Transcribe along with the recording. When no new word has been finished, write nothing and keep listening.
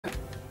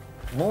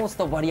モース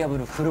トバリアブ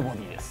ルフルボデ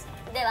ィです。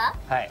では、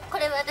こ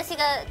れ私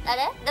があ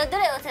れど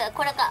れを押せ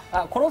これか。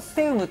コロッ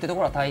セウムってとこ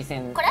ろは対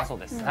戦だそう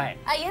です。はい。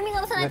ユミ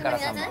が押さないと無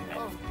理なんじゃない？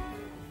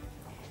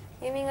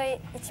ユミが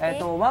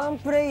1P。ワン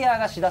プレイヤー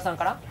が志田さん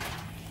かな。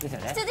ですよ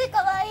ね。羊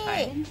可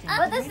愛い。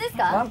あ、私です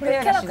か？ワンプレイ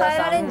ヤーが志田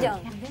さん。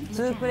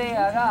ツープレイ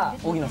ヤーが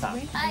荻野さん。は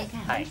い。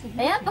はい。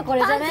やっぱこ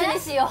れじゃね？パン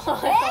ツにしよう。で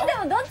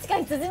もどっちか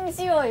羊に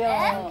しようよ。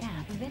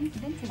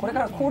これか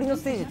ら氷の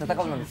ステージで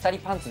戦うので2人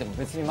パンツでも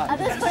別にまあ。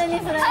私これに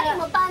する。あ、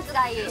もパンツ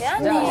がいい。や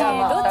んねえ。どっち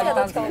が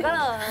どっちかわか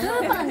らん。ツ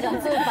ーパンじゃ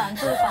ん。ツーパン。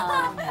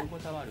こ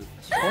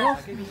の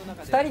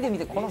2人で見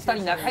てこの2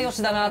人仲良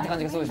しだなって感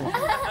じがすごいします。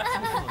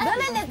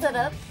誰で釣る？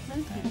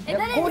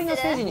氷の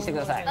ステージにしてく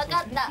ださい。わ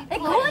かった。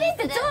氷っ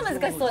て超難し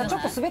そうじゃん。ちょ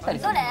っと滑ったり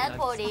する。どれ？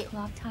氷。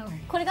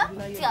これが？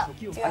違う。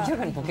明ら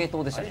かに時計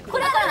塔でしたね。こ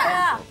れ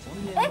か。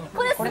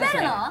これ滑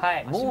るの？は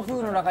い。暴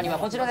風の中には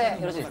こちらで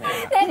よろしいですね。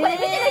これ見てみ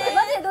て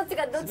マジでどっち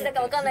がどっちだ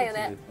かわかんないよ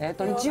ね。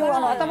一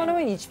応頭の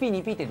上に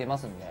 1P、2P って出ま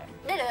すんで。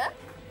出る？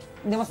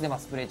出ま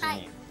すプレイ中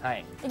に。は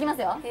い。いきま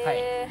すよ。はい。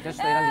じゃあち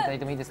ょっと選んでいただい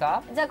てもいいです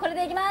か？じゃあこれ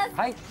でいきます。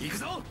はい。行く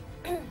ぞ。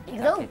行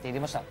くぞ。決定出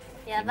ました。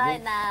やば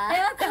いな。待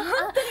って本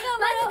当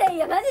に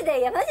マジで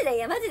嫌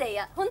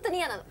本当に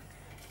嫌なの。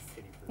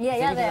いや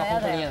やだよ。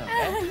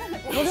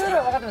ルール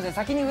は分かってますね。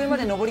先に上ま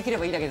で登りきれ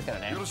ばいいだけですから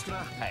ね。よろしくな。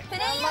はい。プレ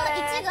イヤー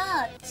1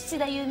が土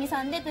田優美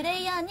さんで、プ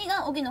レイヤー2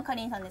が荻野か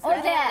りんさんです。オ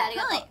ッケー。あり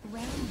がとう。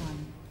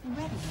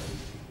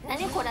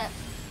何これ？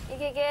い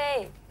けい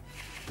け。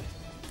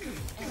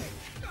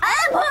あ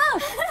もう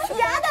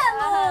やだ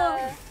もう。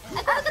あ、こうい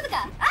うこと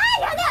か。あ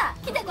やだ。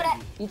来てこれ。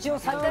一応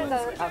3こ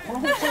の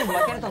勝負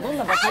負けるとどん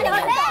な罰ゲームがあ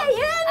るか。ユー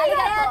ミ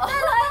がやったの。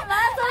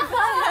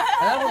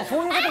なるほど、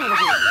そういうこともできる。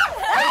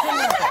対戦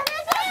モードと。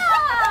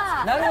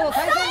なるほど、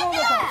対戦モー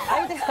ドと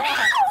相手が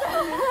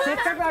せっ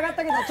かく上がっ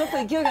たけどちょっと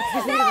勢いがつ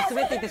きすぎると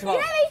滑っていってしまう。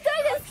一人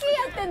でスキーや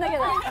ってんだけ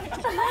ど。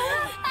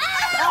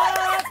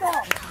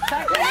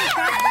先に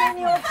勝手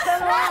に落ちた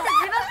のは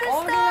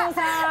荻野さん。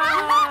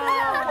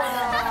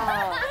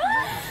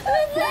む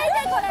ずいね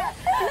これ。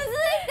むずい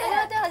って。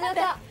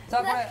さ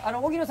あこれ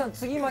荻野さん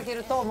次負け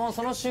るともう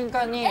その瞬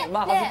間に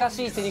まあ恥ずか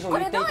しいセリフを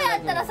言っていただく。これどう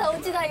やったらさ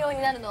落ちないよう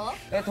になるの？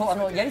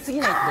やりすぎ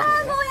ないって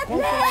こ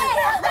とですね。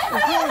勢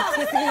いつ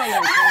けすぎないよ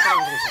うにコントロー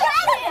ルす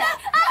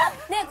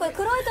る。ねこれ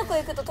黒いとこ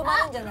行くと止ま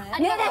るんじゃな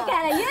い？ねだか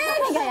らユー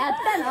ミがやっ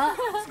たの。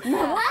黒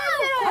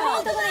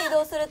いとこで移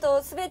動する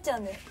と滑っちゃ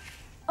うんだよ。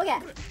オッケー。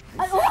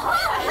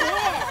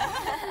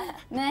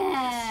ねえ。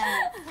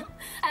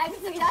早く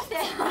次出して。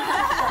待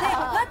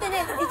って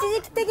ね、一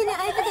時的に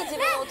相手と自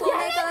分を透明化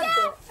なって。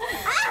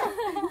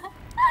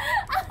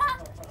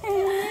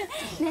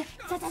ね、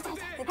透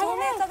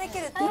明化でき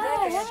るって誰か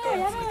やって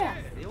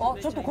る。あ、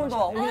ちょっと今度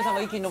は荻野さん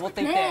が一気に登っ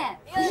ていって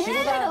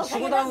4、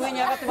5段上に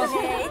上がってます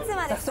ね。いつ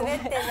まで滑っ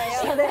てんだよ。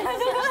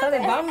下で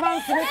バンバ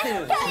ン滑って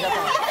る。志田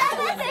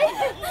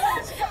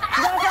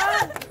さ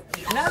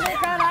ん、なぜ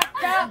か落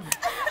下。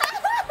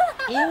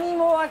意味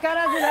もわか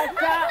らず落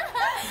下。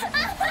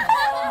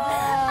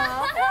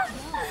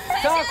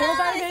さあこの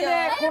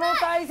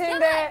対戦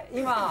で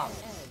今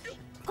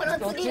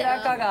どち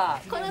らかが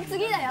この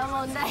次だよ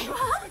問題は。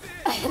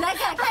だから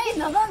階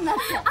登んなっ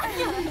て。ちょっ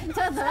と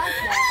待って。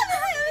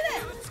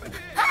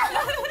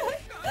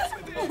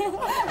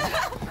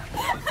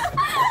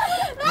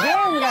ゲ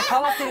ームが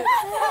変わってる。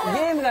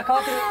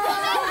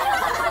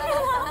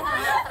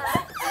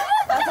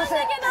そして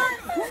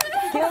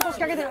蹴落とし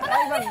かけてる。今ぶ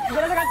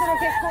ら下がってる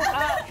結構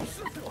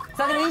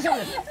さあでもいい勝負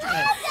です。ね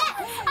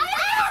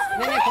え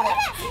ねえ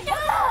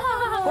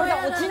これが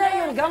落ちない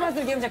ように我慢す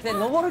るゲームじゃなくて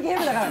登るゲー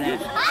ムだからね。登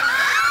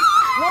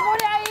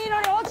り合い